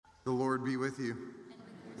The Lord be with you.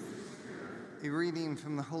 A reading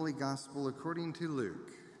from the Holy Gospel according to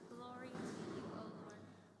Luke. Glory to you, O Lord.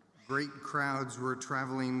 Great crowds were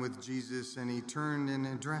traveling with Jesus, and he turned and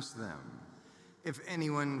addressed them. If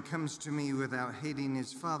anyone comes to me without hating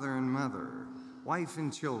his father and mother, wife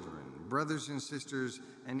and children, brothers and sisters,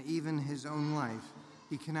 and even his own life,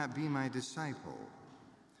 he cannot be my disciple.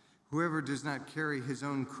 Whoever does not carry his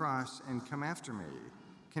own cross and come after me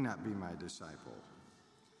cannot be my disciple.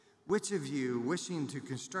 Which of you, wishing to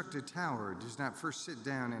construct a tower, does not first sit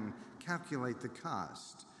down and calculate the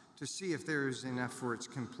cost to see if there is enough for its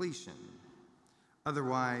completion?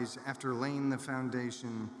 Otherwise, after laying the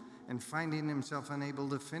foundation and finding himself unable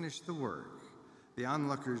to finish the work, the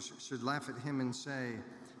onlookers should laugh at him and say,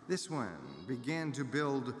 "This one began to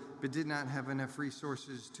build but did not have enough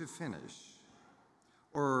resources to finish."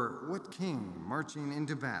 Or what king, marching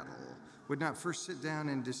into battle, would not first sit down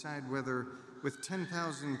and decide whether, with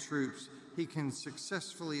 10,000 troops, he can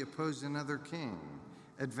successfully oppose another king,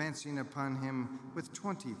 advancing upon him with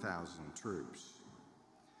 20,000 troops?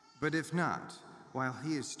 But if not, while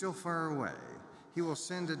he is still far away, he will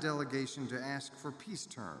send a delegation to ask for peace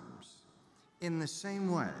terms. In the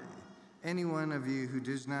same way, any one of you who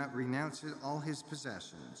does not renounce all his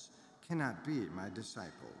possessions cannot be my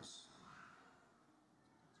disciples.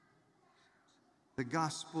 The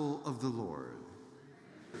Gospel of the Lord.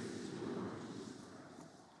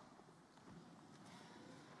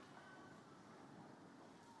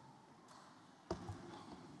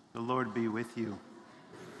 The Lord be with you.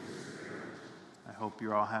 I hope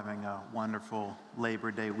you're all having a wonderful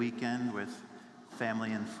Labor Day weekend with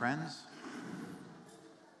family and friends.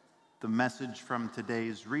 The message from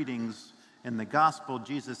today's readings in the Gospel,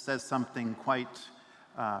 Jesus says something quite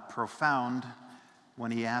profound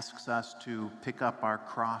when he asks us to pick up our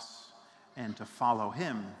cross and to follow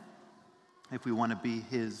him if we want to be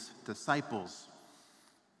his disciples.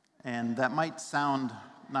 And that might sound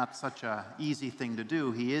not such an easy thing to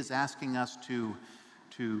do. He is asking us to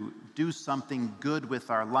do something good with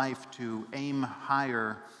our life, to aim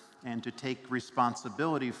higher, and to take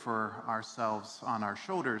responsibility for ourselves on our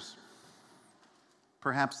shoulders.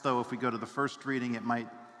 Perhaps, though, if we go to the first reading, it might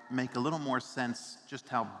make a little more sense just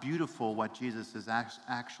how beautiful what Jesus is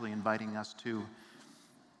actually inviting us to.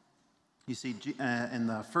 You see, in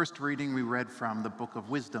the first reading, we read from the Book of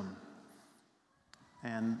Wisdom.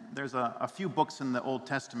 And there's a few books in the Old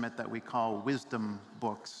Testament that we call wisdom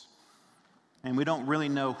books. And we don't really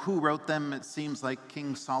know who wrote them. It seems like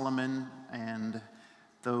King Solomon and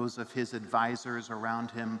those of his advisors around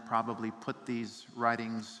him probably put these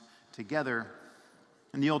writings together.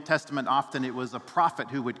 In the Old Testament, often it was a prophet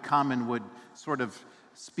who would come and would sort of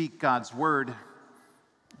speak God's word.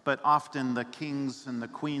 But often the kings and the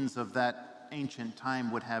queens of that ancient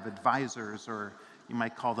time would have advisors, or you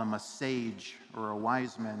might call them a sage or a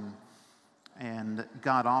wise man. And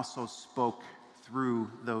God also spoke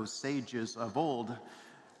through those sages of old.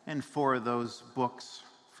 And four of those books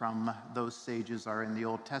from those sages are in the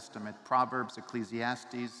Old Testament: Proverbs,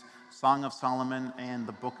 Ecclesiastes, Song of Solomon, and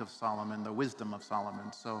the Book of Solomon, the Wisdom of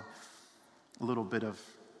Solomon. So a little bit of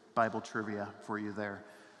Bible trivia for you there.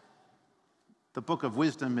 The Book of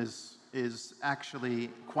Wisdom is actually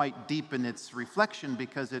quite deep in its reflection,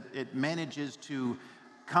 because it manages to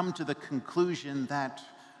come to the conclusion that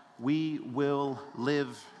we will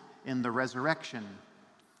live in the resurrection,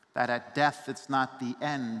 that at death it's not the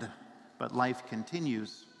end, but life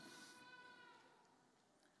continues.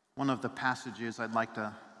 One of the passages I'd like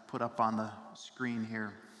to put up on the screen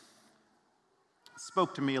here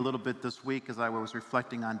spoke to me a little bit this week as I was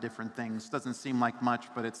reflecting on different things. Doesn't seem like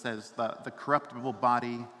much, but it says the corruptible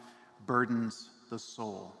body burdens the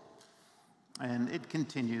soul. And it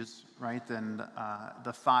continues, right? And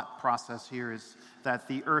the thought process here is that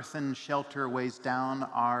the earthen shelter weighs down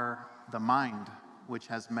the mind, which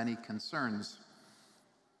has many concerns.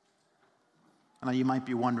 Now, you might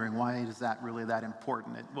be wondering, why is that really that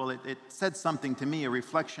important? It said something to me, a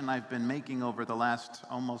reflection I've been making over the last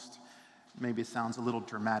maybe it sounds a little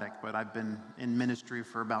dramatic, but I've been in ministry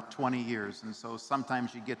for about 20 years. And so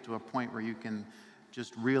sometimes you get to a point where you can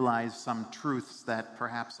just realize some truths that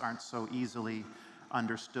perhaps aren't so easily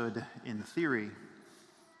understood in theory.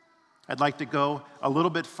 I'd like to go a little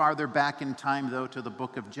bit farther back in time, though, to the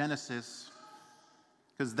book of Genesis,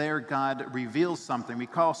 because there God reveals something. We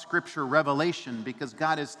call Scripture revelation, because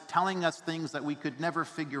God is telling us things that we could never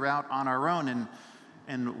figure out on our own.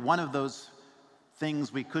 And one of those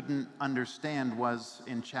things we couldn't understand was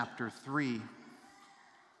in chapter 3.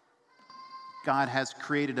 God has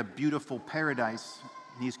created a beautiful paradise.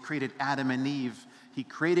 He's created Adam and Eve. He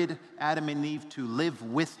created Adam and Eve to live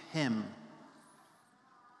with him,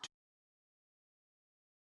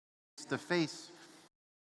 to face.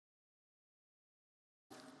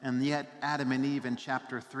 And yet, Adam and Eve in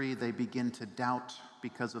chapter 3, they begin to doubt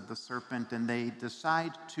because of the serpent, and they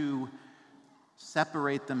decide to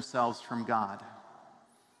separate themselves from God.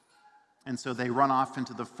 And so they run off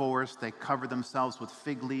into the forest, they cover themselves with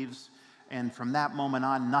fig leaves, and from that moment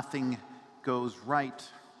on, nothing goes right.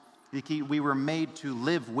 We were made to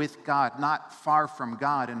live with God, not far from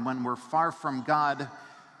God. And when we're far from God,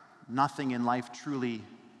 nothing in life truly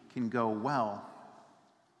can go well.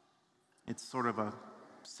 It's sort of a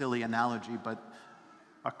silly analogy, but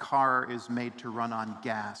a car is made to run on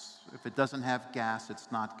gas. If it doesn't have gas, it's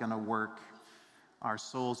not going to work. Our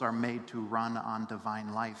souls are made to run on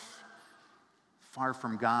divine life. Far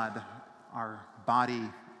from God, our body,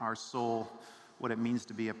 our soul, what it means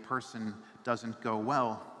to be a person doesn't go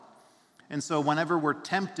well. And so whenever we're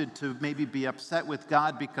tempted to maybe be upset with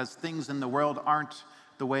God because things in the world aren't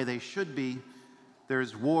the way they should be,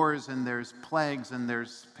 there's wars and there's plagues and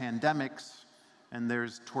there's pandemics and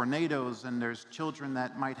there's tornadoes and there's children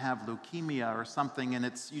that might have leukemia or something, and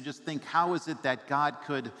you just think, how is it that God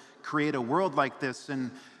could create a world like this?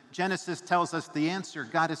 And Genesis tells us the answer.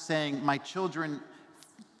 God is saying, my children,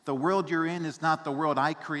 the world you're in is not the world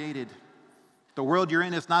I created. The world you're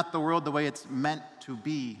in is not the world the way it's meant to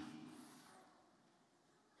be.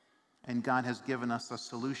 And God has given us a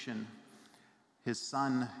solution. His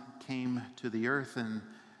Son came to the earth, and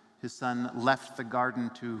His Son left the garden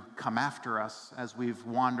to come after us as we've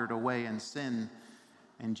wandered away in sin.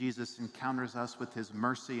 And Jesus encounters us with His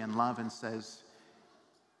mercy and love and says,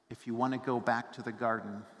 if you want to go back to the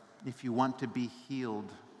garden, if you want to be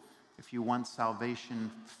healed, if you want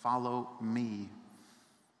salvation, follow me.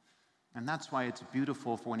 And that's why it's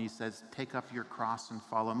beautiful for when He says, take up your cross and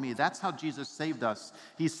follow me. That's how Jesus saved us.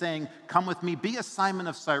 He's saying, come with me, be a Simon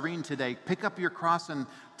of Cyrene today. Pick up your cross and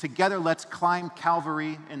together let's climb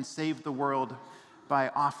Calvary and save the world by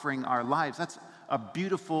offering our lives. That's a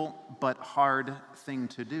beautiful but hard thing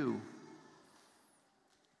to do.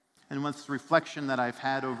 And with reflection that I've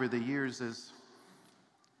had over the years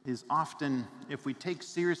is often, if we take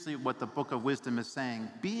seriously what the Book of Wisdom is saying,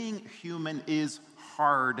 being human is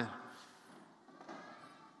hard.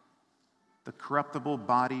 The corruptible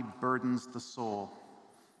body burdens the soul.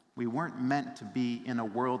 We weren't meant to be in a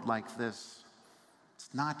world like this. It's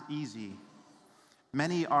not easy.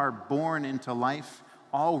 Many are born into life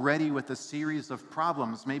already with a series of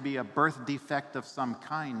problems, maybe a birth defect of some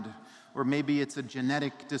kind, or maybe it's a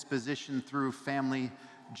genetic disposition through family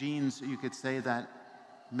genes, you could say, that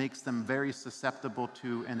makes them very susceptible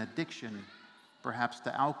to an addiction, perhaps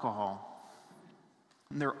to alcohol.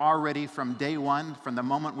 And they're already from day one, from the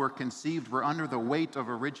moment we're conceived, we're under the weight of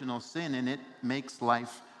original sin, and it makes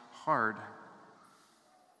life hard.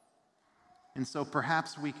 And so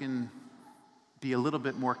perhaps we can be a little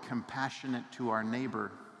bit more compassionate to our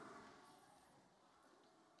neighbor.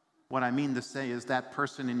 What I mean to say is that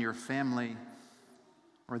person in your family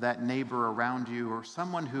or that neighbor around you or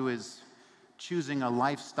someone who is choosing a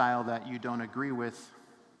lifestyle that you don't agree with.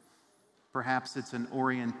 Perhaps it's an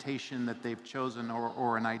orientation that they've chosen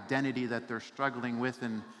or an identity that they're struggling with,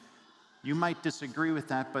 and you might disagree with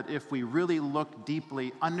that, but if we really look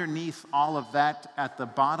deeply underneath all of that, at the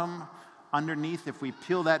bottom, underneath, if we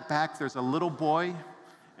peel that back, there's a little boy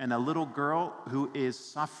and a little girl who is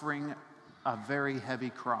suffering a very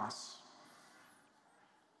heavy cross.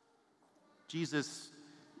 Jesus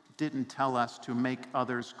didn't tell us to make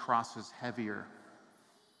others' crosses heavier.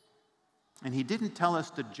 And He didn't tell us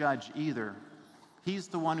to judge either. He's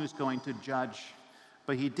the one who's going to judge.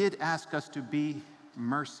 But He did ask us to be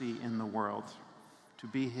mercy in the world, to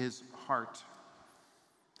be His heart.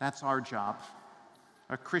 That's our job.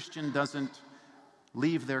 A Christian doesn't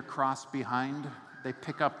leave their cross behind. They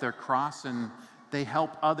pick up their cross and they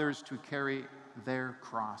help others to carry their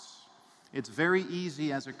cross. It's very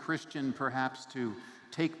easy as a Christian, perhaps, to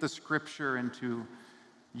take the Scripture and to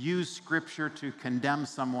use Scripture to condemn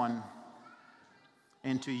someone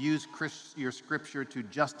and to use your Scripture to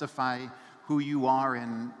justify who you are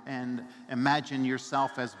and imagine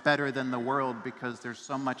yourself as better than the world because there's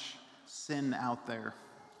so much sin out there.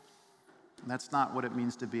 That's not what it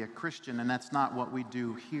means to be a Christian, and that's not what we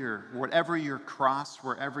do here. Whatever your cross,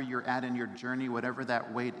 wherever you're at in your journey, whatever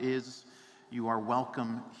that weight is, you are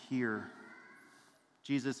welcome here.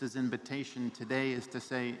 Jesus' invitation today is to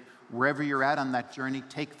say, wherever you're at on that journey,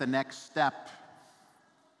 take the next step.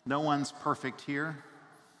 No one's perfect here,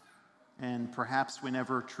 and perhaps we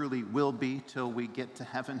never truly will be till we get to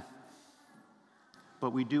heaven.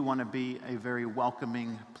 But we do want to be a very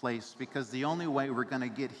welcoming place, because the only way we're going to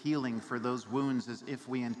get healing for those wounds is if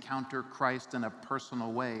we encounter Christ in a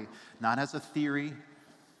personal way, not as a theory,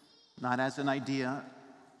 not as an idea,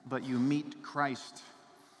 but you meet Christ.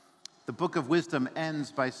 The Book of Wisdom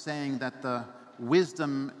ends by saying that the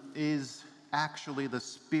wisdom is actually the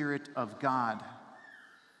Spirit of God,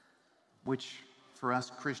 which for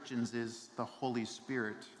us Christians is the Holy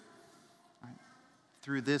Spirit. Right?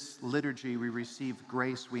 Through this liturgy, we receive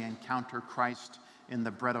grace, we encounter Christ in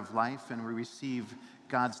the bread of life, and we receive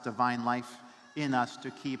God's divine life in us to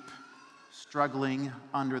keep struggling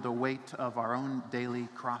under the weight of our own daily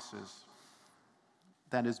crosses.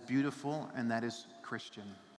 That is beautiful, and that is Christian.